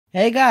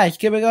Hey guys,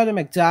 can we go to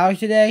McDonald's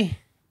today?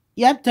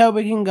 Yep,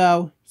 Toby, we can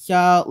go.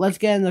 So, let's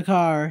get in the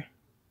car.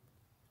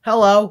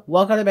 Hello,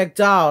 welcome to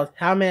McDonald's.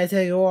 How may I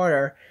take your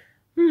order?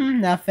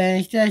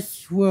 Nothing.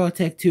 Just we'll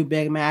take 2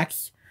 Big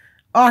Macs.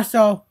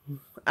 Also,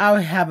 I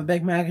would have a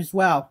Big Mac as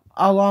well,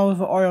 along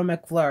with an Oreo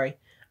McFlurry.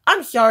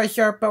 I'm sorry,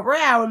 sir, but we're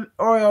out of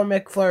Oreo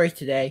McFlurries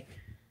today.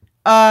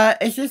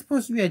 Is this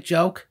supposed to be a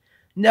joke?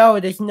 No,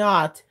 it is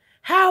not.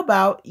 How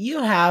about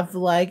you have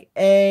like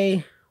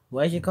a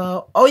what is it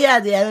called? Oh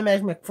yeah, the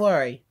animated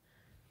McFlurry.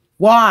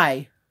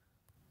 Why?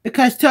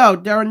 Because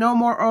Toad, there are no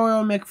more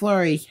Oreo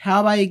McFlurries.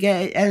 How about you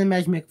get an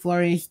animated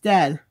McFlurry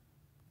instead?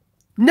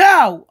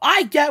 No!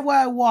 I get what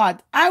I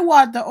want. I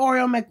want the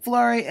Oreo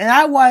McFlurry and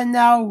I want it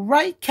now,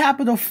 right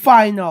capital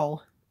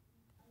final.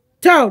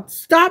 Toad,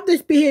 stop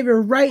this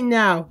behavior right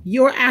now.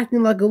 You're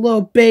acting like a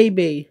little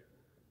baby.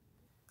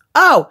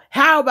 Oh,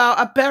 how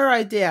about a better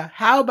idea?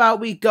 How about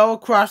we go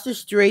across the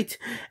street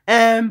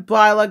and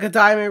buy like a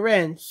diamond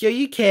ring so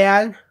you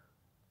can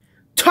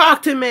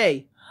talk to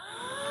me.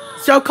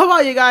 So come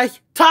on, you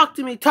guys, talk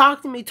to me,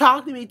 talk to me,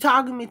 talk to me,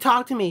 talk to me,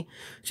 talk to me.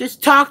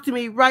 Just talk to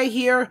me right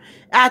here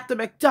at the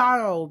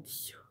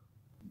McDonald's.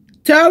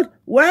 Toad,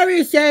 whatever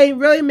you're saying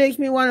really makes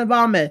me want to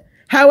vomit.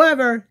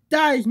 However,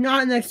 that is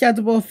not an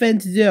acceptable thing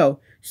to do.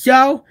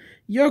 So,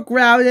 you're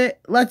grounded.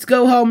 Let's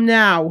go home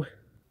now.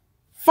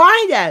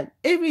 Fine then.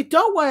 If you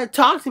don't want to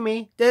talk to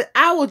me, then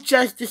I will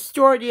just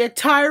destroy the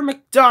entire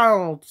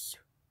McDonald's.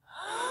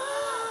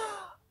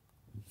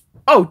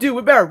 Oh, dude,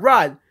 we better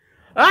run.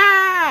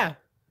 Ah!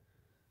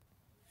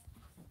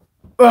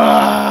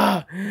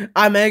 Ah!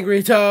 I'm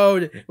angry,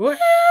 Toad. Ow!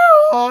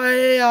 Ow,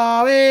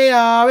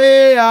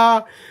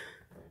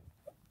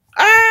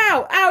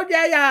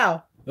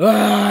 yeah.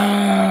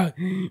 Ah!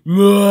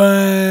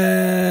 No.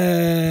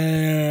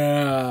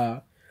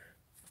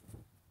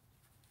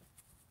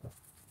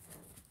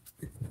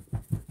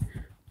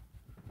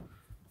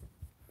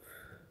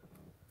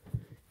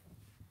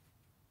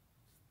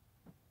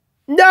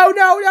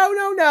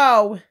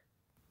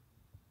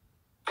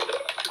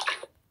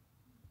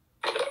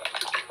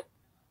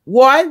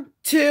 1,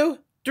 2,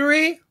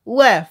 3,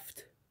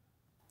 left.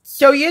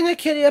 So you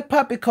indicated a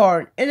puppy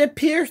corn. It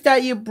appears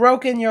that you've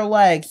broken your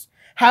legs.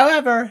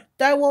 However,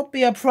 that won't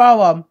be a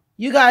problem.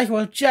 You guys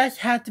will just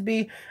have to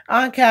be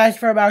on cash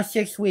for about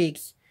 6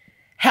 weeks.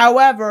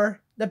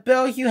 However, the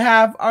bills you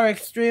have are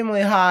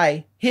extremely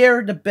high.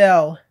 Here, the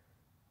bill.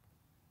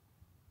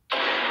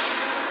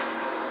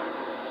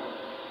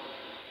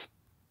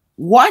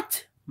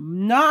 What?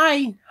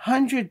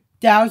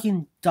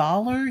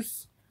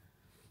 $900,000?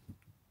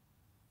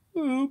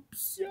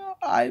 Oops,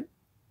 I'm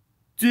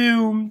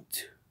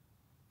doomed.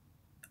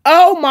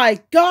 Oh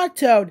my God,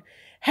 Toad!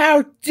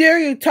 How dare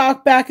you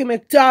talk back at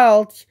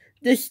McDonald's,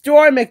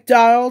 destroy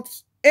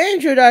McDonald's,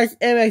 injure us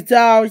in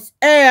McDonald's,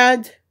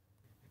 and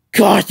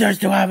cause us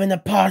to have an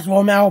impossible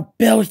amount of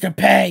bills to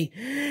pay.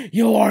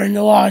 You are in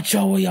a lot of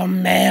trouble,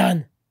 young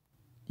man.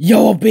 You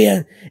will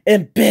be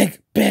in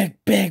big,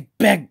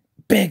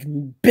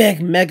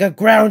 mega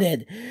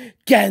grounded.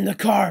 Get in the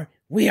car.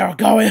 We are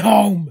going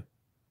home.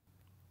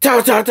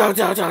 Toad.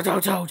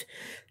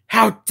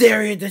 How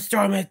dare you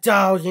destroy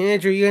McDonald's and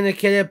injure you in a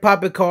kid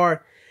puppy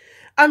car?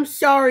 I'm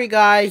sorry,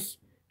 guys.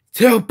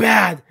 Too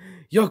bad.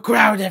 You're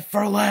grounded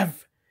for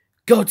life.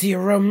 Go to your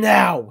room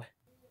now.